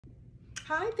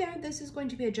Hi there, this is going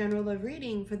to be a general love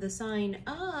reading for the sign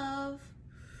of,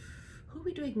 who are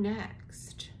we doing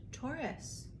next?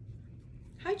 Taurus.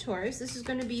 Hi Taurus, this is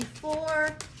going to be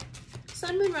for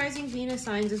Sun, Moon, Rising, Venus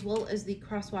signs as well as the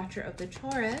cross watcher of the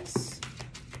Taurus.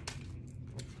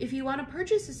 If you want to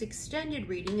purchase this extended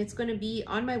reading, it's going to be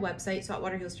on my website,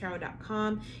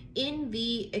 saltwaterhealstarot.com, in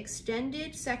the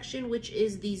extended section, which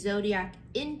is the Zodiac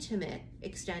Intimate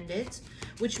Extended,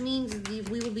 which means we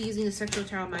will be using the Sexual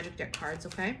Tarot Magic Deck cards,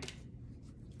 okay?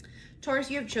 Taurus,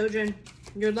 you have children.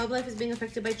 Your love life is being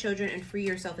affected by children, and free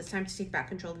yourself. It's time to take back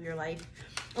control of your life.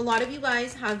 A lot of you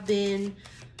guys have been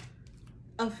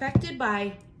affected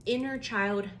by inner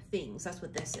child things. That's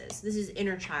what this is. This is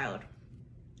inner child.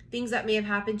 Things that may have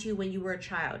happened to you when you were a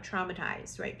child,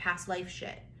 traumatized, right? Past life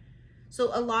shit. So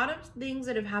a lot of things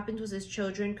that have happened to us as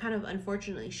children kind of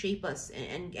unfortunately shape us,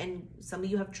 and some of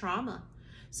you have trauma.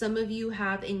 Some of you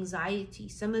have anxiety.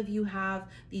 Some of you have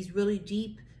these really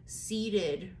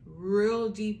deep-seated, real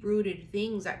deep-rooted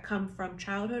things that come from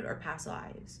childhood or past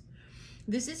lives.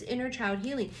 This is inner child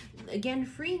healing. Again,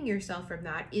 freeing yourself from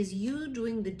that is you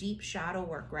doing the deep shadow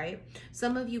work, right?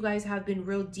 Some of you guys have been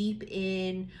real deep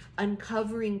in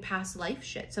uncovering past life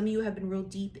shit. Some of you have been real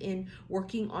deep in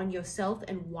working on yourself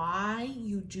and why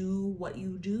you do what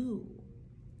you do.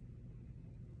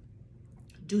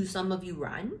 Do some of you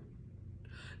run?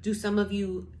 Do some of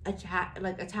you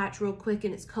attach real quick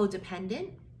and it's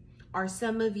codependent? Are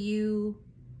some of you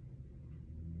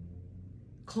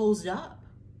closed up?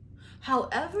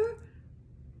 However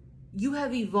you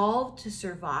have evolved to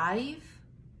survive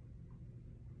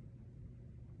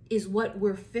is what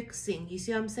we're fixing. You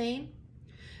see what I'm saying?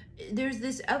 There's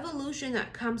this evolution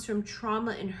that comes from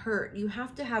trauma and hurt. You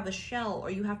have to have a shell,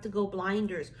 or you have to go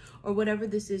blinders, or whatever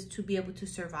this is, to be able to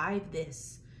survive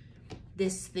this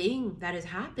thing that has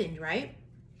happened, right?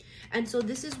 And so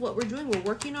this is what we're doing. We're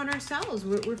working on ourselves.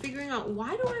 We're figuring out,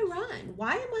 why do I run?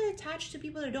 Why am I attached to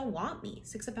people that don't want me?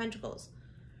 Six of Pentacles.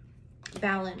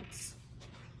 Balance.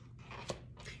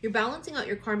 You're balancing out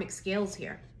your karmic scales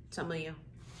here, some of you.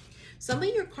 Some of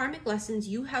your karmic lessons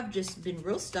you have just been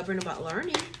real stubborn about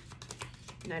learning.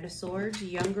 Knight of Swords,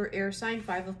 younger air sign,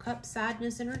 Five of Cups,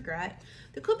 sadness and regret.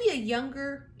 There could be a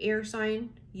younger air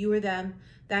sign, you or them,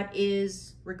 that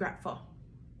is regretful.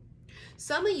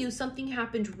 Some of you, something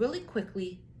happened really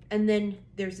quickly, and then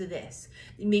there's this.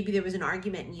 Maybe there was an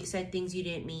argument and you said things you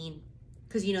didn't mean.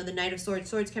 Because, you know, the Knight of Swords,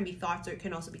 swords can be thoughts, or it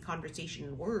can also be conversation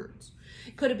and words.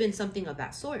 It could have been something of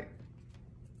that sort.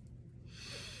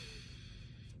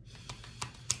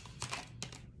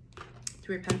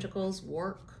 Three of Pentacles,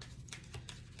 work.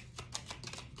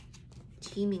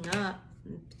 Teaming up,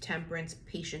 temperance,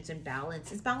 patience, and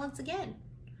balance. It's balance again.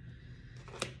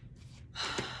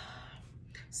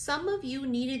 Some of you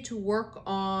needed to work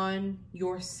on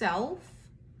yourself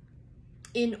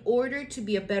in order to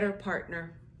be a better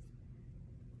partner.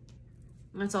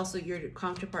 That's also your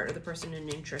counterpart or the person in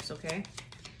interest, okay?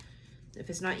 If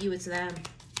it's not you, it's them.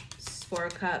 Four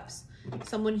of Cups.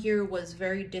 Someone here was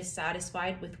very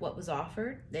dissatisfied with what was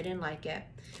offered. They didn't like it.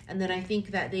 And then I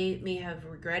think that they may have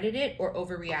regretted it or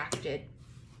overreacted.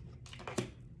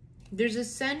 There's a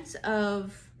sense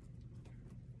of,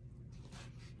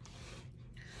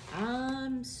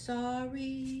 I'm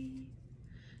sorry.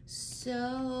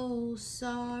 So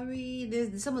sorry.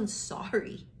 There's someone's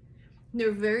sorry.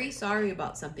 They're very sorry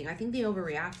about something. I think they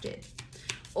overreacted.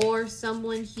 Or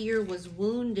someone here was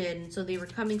wounded, and so they were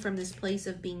coming from this place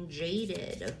of being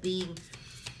jaded, of being,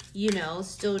 you know,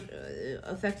 still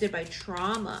affected by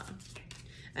trauma.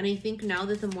 And I think now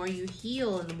that the more you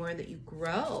heal and the more that you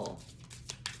grow,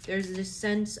 there's this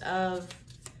sense of,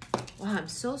 wow, I'm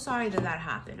so sorry that that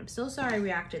happened. I'm so sorry I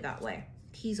reacted that way.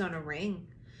 Keys on a ring.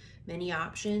 Many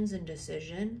options and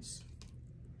decisions.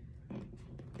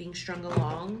 Being strung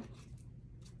along.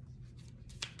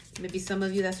 Maybe some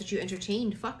of you, that's what you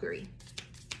entertained, fuckery.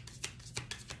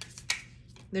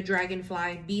 The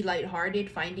Dragonfly, be lighthearted,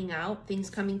 finding out, things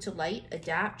coming to light,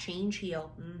 adapt, change,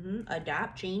 heal.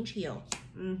 Adapt, change, heal.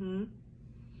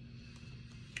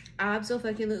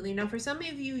 Absolutely. Now, for some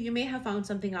of you, you may have found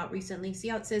something out recently. See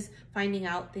how it says finding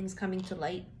out, things coming to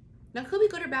light? Now, it could be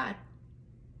good or bad.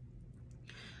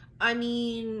 I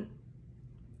mean,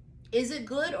 is it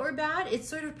good or bad? It's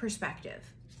sort of perspective.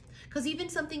 Because even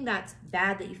something that's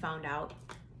bad that you found out,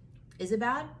 is it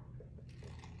bad?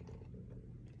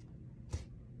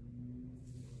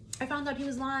 I found out he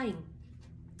was lying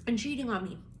and cheating on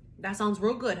me. That sounds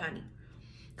real good, honey.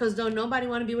 Because don't nobody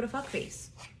want to be with a fuckface.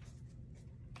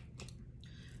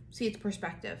 See, it's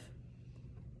perspective.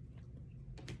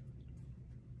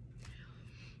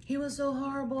 He was so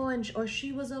horrible, and or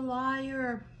she was a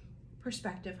liar.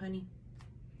 Perspective, honey.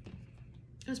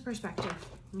 Just perspective,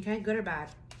 okay? Good or bad.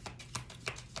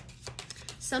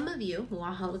 Some of you,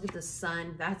 wow, look at the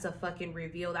sun. That's a fucking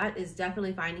reveal. That is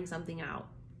definitely finding something out.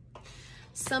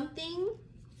 Something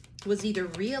was either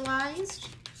realized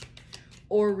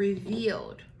or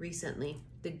revealed recently.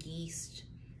 The geese.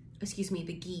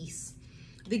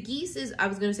 The geese is, I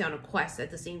was going to say on a quest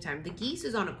at the same time. The geese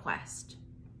is on a quest.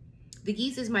 The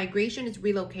geese is migration, it's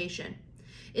relocation.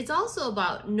 It's also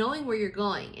about knowing where you're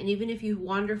going. And even if you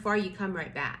wander far, you come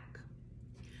right back.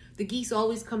 The geese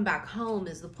always come back home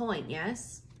is the point,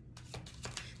 yes?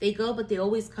 They go, but they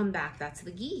always come back. That's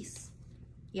the geese.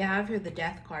 You have here the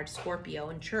death card, Scorpio,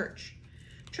 and church.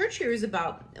 Church here is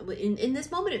about, in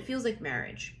this moment, it feels like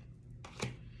marriage.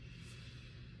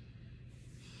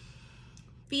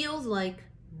 Feels like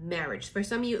marriage. For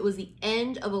some of you, it was the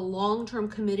end of a long-term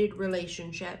committed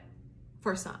relationship.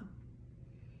 For some.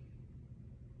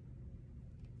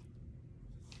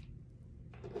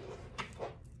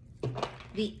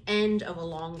 The end of a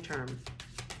long-term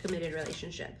committed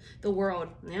relationship. The world,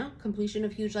 yeah, completion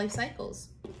of huge life cycles.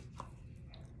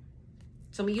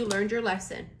 Some of you learned your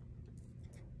lesson.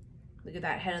 Look at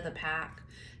that head of the pack.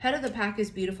 Head of the pack is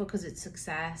beautiful because it's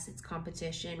success, it's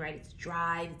competition, right? It's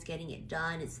drive, it's getting it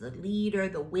done. It's the leader,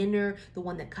 the winner, the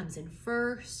one that comes in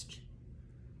first.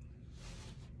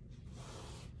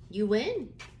 You win.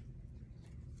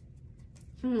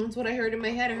 That's what I heard in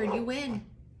my head. I heard you win.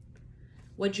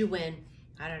 What'd you win?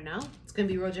 I don't know. It's going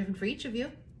to be real different for each of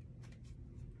you.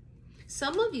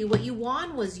 Some of you, what you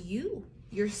won was you,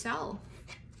 yourself.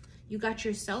 You got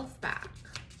yourself back.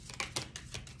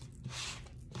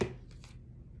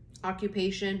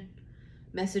 Occupation,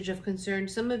 message of concern.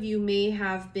 Some of you may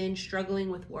have been struggling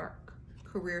with work,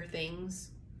 career things.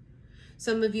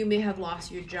 Some of you may have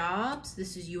lost your jobs.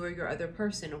 This is you or your other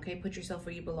person, okay? Put yourself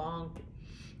where you belong.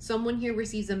 Someone here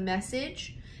receives a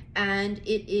message and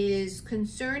it is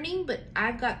concerning, but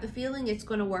I've got the feeling it's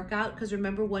going to work out because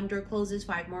remember, one door closes,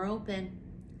 5 more open.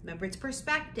 Remember, it's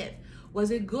perspective. Was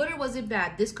it good or was it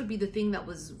bad? This could be the thing that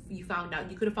was you found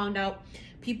out. You could have found out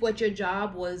people at your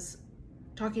job was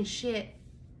talking shit.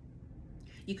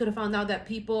 You could have found out that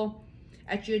people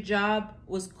at your job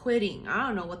was quitting. I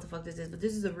don't know what the fuck this is, but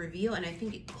this is a reveal, and I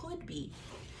think it could be,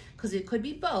 because it could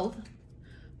be both,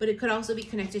 but it could also be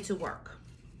connected to work.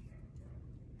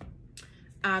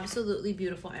 Absolutely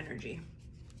beautiful energy.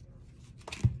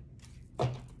 All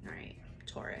right,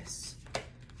 Taurus.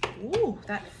 Ooh,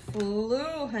 that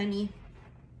flew, honey.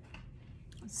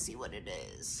 Let's see what it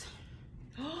is.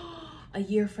 A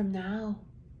year from now.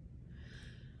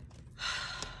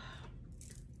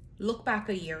 Look back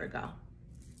a year ago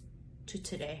to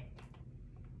today.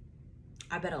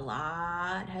 I bet a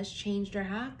lot has changed or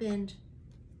happened.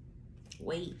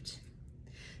 Wait.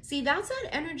 See, that's that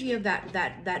energy of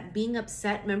that being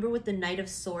upset. Remember with the Knight of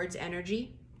Swords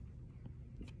energy?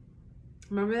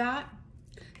 Remember that?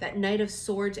 That Knight of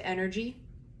Swords energy.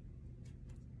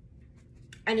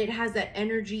 And it has that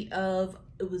energy of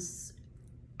it was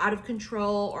out of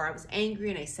control, or I was angry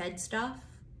and I said stuff.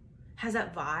 It has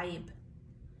that vibe.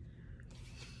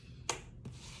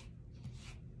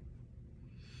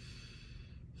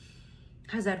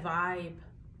 Has that vibe.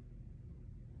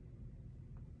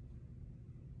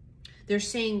 They're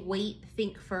saying, wait,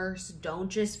 think first. Don't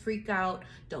just freak out.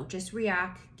 Don't just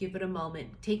react. Give it a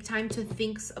moment. Take time to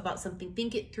think about something.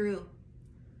 Think it through.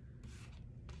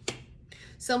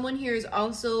 Someone here is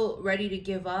also ready to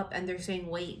give up and they're saying,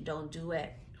 wait, don't do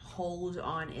it. Hold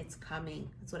on, it's coming.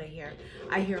 That's what I hear.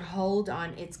 I hear hold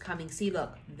on, it's coming. See,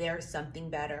 look, there's something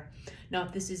better. Now,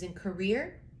 if this is in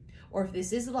career or if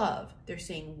this is love, they're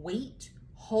saying, wait,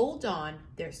 hold on,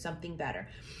 there's something better.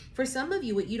 For some of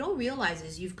you, what you don't realize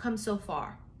is you've come so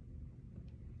far,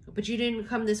 but you didn't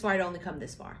come this far to only come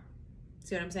this far.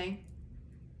 See what I'm saying?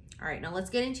 All right, now let's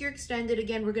get into your extended.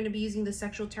 Again, we're going to be using the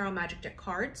Sexual Tarot Magic Deck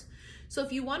cards. So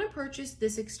if you want to purchase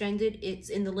this extended, it's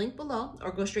in the link below,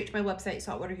 or go straight to my website,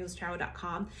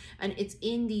 saltwaterhealstarot.com, and it's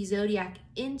in the Zodiac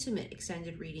Intimate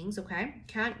Extended Readings, okay?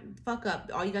 Can't fuck up.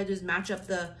 All you gotta do is match up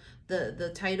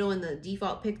the title and the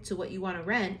default pick to what you want to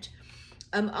rent.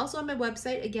 Also on my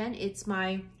website, again, it's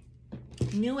my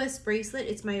newest bracelet.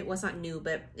 It's my, well, it's not new,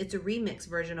 but it's a remix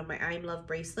version of my I Am Love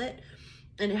bracelet.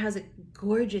 And it has a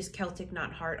gorgeous Celtic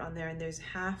knot heart on there. And there's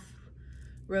half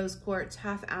rose quartz,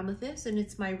 half amethyst. And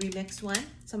it's my remixed one.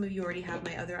 Some of you already have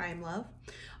my other I Am Love.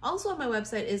 Also on my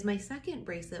website is my second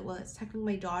bracelet. Well, it's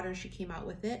technically my daughter. She came out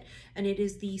with it. And it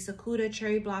is the Sakura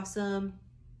Cherry Blossom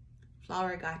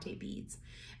Flower Agate beads.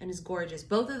 And it's gorgeous.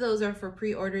 Both of those are for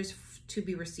pre-orders to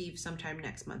be received sometime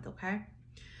next month, okay?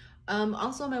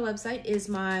 Also on my website is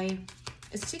my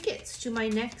is tickets to my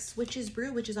next Witches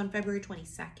Brew, which is on February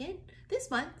 22nd this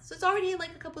month. So it's already in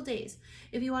like a couple days.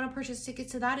 If you want to purchase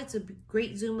tickets to that, it's a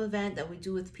great Zoom event that we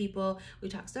do with people. We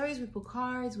talk stories, we pull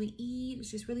cards, we eat.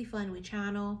 It's just really fun. We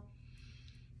channel.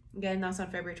 Again, that's on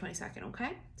February 22nd,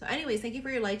 okay? So anyways, thank you for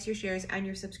your likes, your shares, and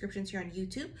your subscriptions here on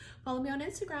YouTube. Follow me on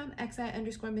Instagram,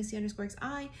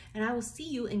 xi_missy_xi, and I will see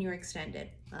you in your extended.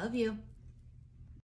 Love you.